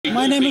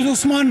My name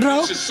is Usmaan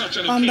Rao.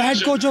 I'm the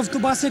head coach of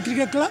Tubatse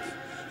Cricket Club,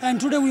 and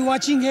today we're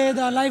watching here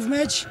the live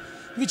match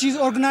which is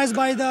organized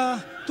by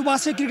the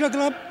Tubatse Cricket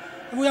Club.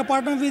 We are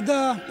partnered with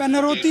the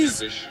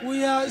Panarottis,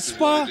 we are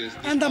Spur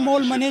and the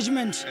mall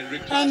management.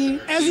 And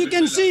as you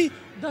can see,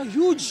 the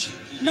huge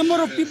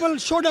number of people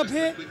showed up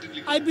here.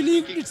 I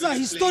believe it's a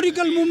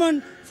historical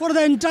moment for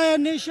the entire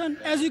nation.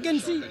 As you can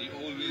see,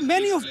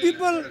 many of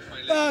people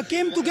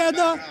came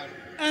together,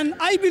 and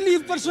I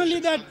believe personally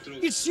that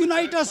it's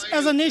unite us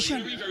as a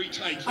nation.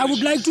 I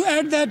would like to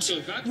add that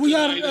we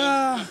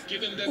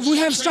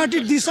have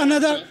started this what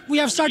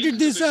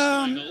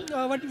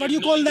do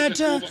you call that,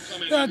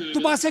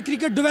 Tubatse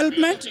cricket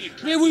development,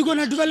 where we're going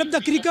to develop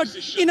the cricket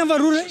in our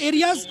rural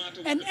areas,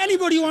 and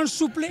anybody wants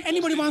to play,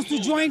 anybody wants to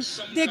join,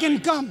 they can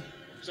come.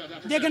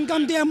 They can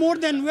come, they are more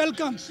than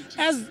welcome.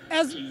 As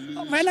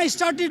when I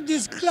started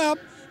this club,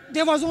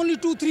 there was only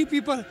 2-3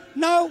 people.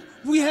 Now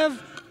we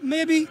have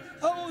maybe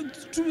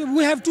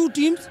we have 2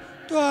 teams,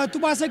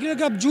 Tubatse Cricket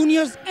Club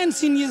juniors and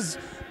seniors,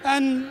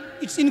 and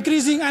it's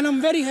increasing, and I'm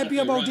very happy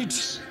about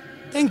it.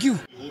 Thank you.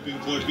 Hoping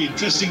for it to be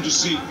interesting to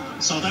see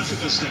South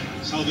Africa's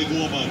tactics, how they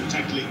go about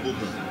tackling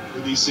Bumrah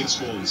with these 6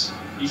 balls.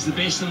 He's the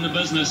best in the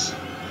business.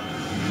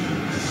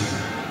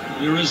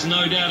 There is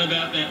no doubt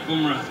about that,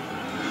 Bumrah.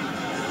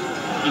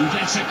 And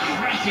that's a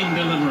cracking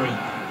delivery.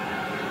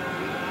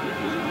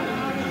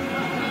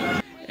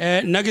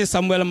 Nage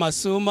Samuel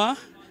Masuma,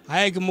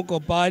 hae ke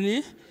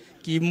mokopani,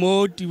 ki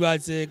mo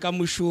Tubatse ka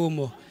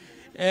mushomo.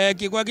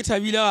 Ke kwa ke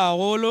thabile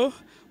haholo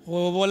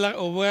go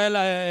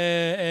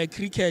boela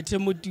cricket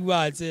mo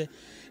Tubatse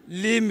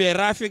le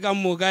merafe ka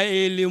moka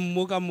e le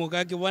mo ka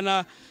moka ke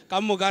bona ka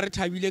moka re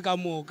thabile ka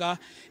moka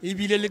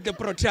ebile le the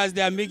Proteas,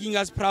 they are making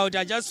us proud.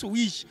 I just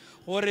wish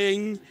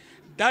goreng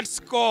that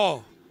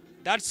score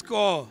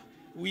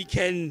we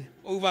can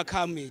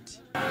overcome it.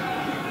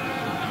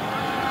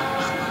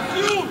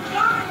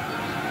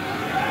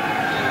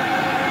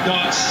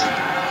 Dots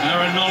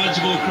are a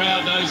knowledgeable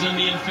crowd, those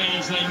Indian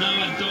fans. They know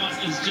a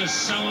dot is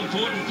just so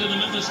important to them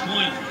at this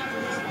point.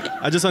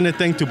 I just want to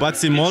thank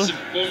Tubatse Mall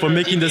for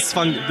making this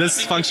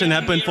function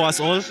happen for us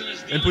all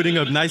and putting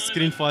a nice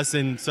screen for us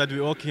so that we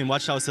all can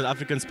watch our South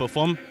Africans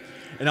perform.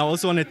 And I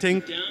also want to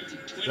thank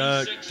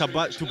the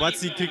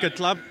Tubatse Cricket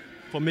Club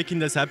for making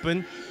this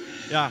happen.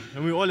 Yeah,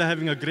 and we all are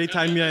having a great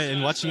time here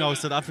and watching our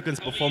South Africans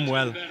perform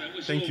well.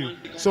 Thank you.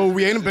 So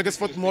we are in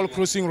Beresford Mall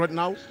crossing right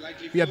now.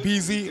 We are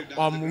busy.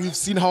 We've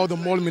seen how the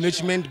mall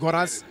management got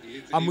us.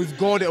 We've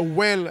got a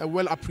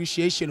well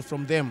appreciation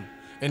from them.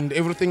 And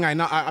everything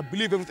I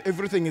believe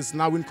everything is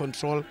now in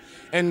control.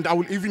 And I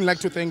would even like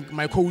to thank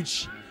my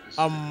coach,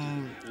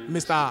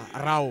 Mr.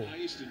 Rao.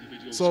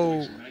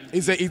 So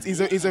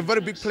it's a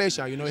very big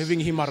pleasure, you know, having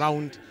him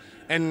around.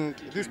 And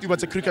this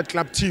Tubatse Cricket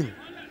Club team,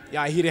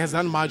 yeah, he has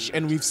done much,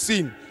 and we've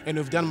seen and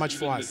we've done much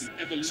for us.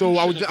 So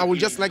I would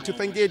just like to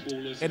thank it,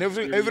 and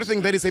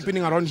everything that is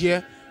happening around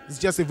here is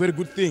just a very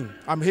good thing.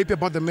 I'm happy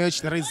about the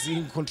match that is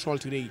in control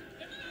today.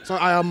 So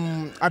I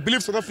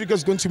believe South Africa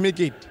is going to make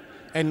it,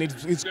 and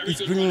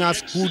it's bringing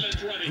us good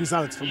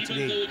results from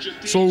today.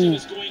 So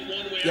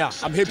yeah,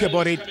 I'm happy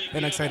about it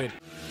and excited.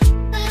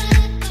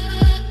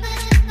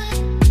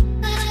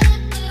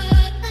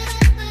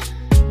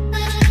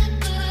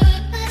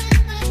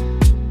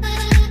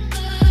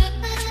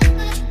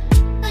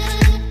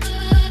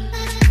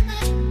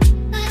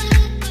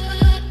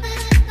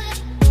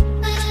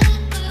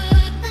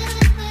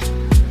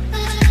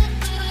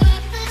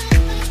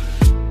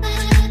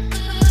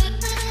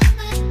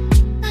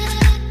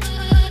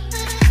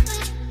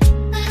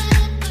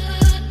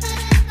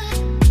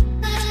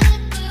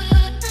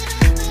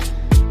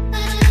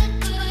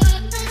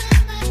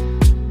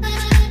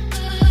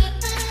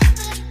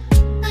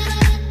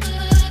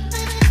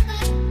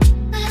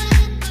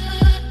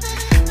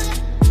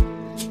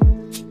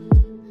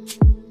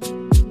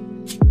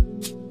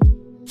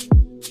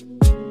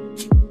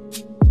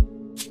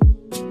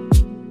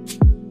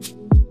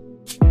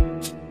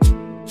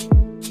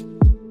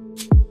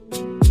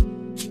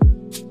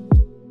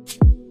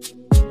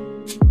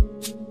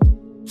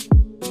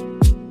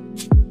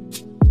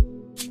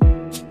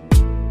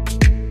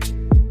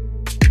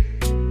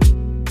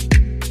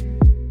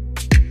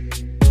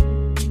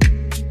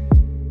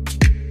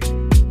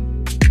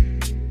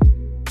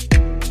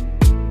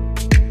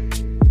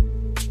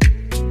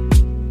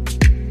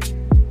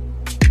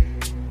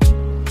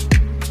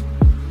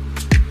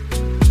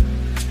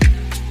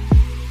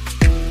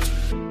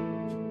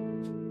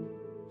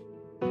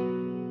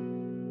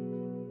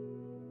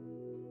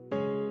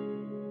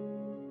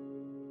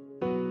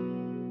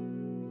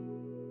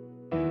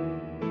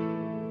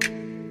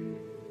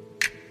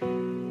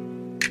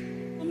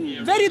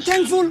 Very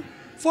thankful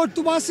for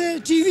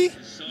Tubatse TV.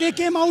 They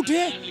came out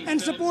here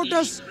and support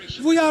us.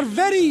 We are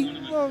very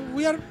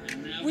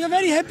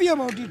happy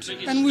about it,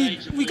 and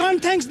we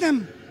can't thank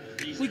them.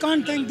 We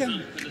can't thank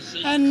them.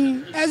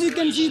 And as you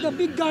can see, the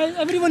big guy,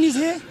 everyone is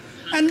here.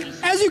 And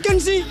as you can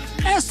see,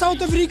 as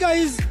South Africa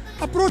is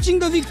approaching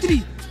the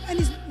victory and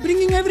is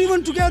bringing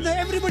everyone together,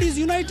 everybody is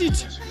united.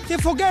 They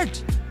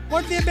forget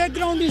what their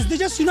background is. They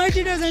just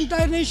united as an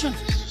entire nation.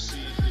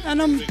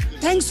 And I'm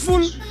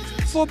thankful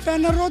for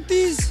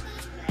Panarottis,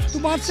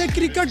 Tubatse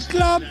Cricket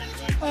Club,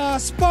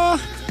 Spur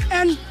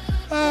and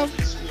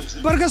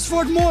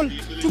Burgersford Mall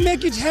to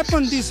make it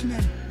happen this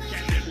man.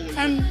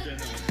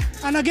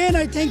 And again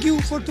I thank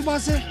you for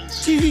Tubatse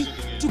TV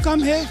to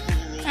come here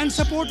and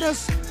support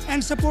us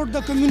and support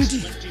the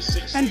community.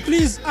 And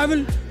please, I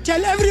will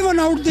tell everyone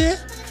out there,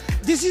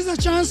 this is a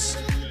chance.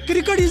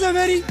 Cricket is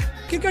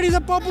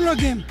a popular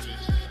game.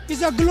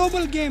 It's a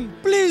global game.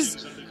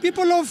 Please,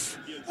 people of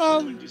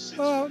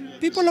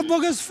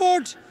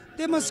Burgersford,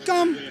 they must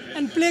come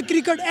and play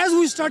cricket as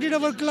we started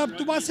our club,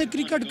 Tubatse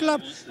Cricket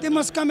Club. They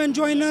must come and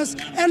join us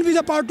and be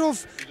the part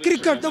of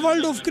cricket, the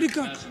world of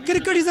cricket.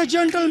 Cricket is a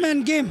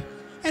gentleman game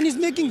and is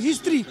making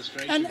history.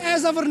 And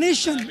as our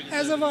nation,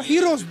 as our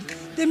heroes,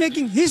 they're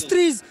making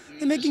histories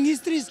in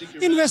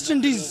West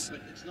Indies.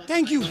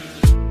 Thank you.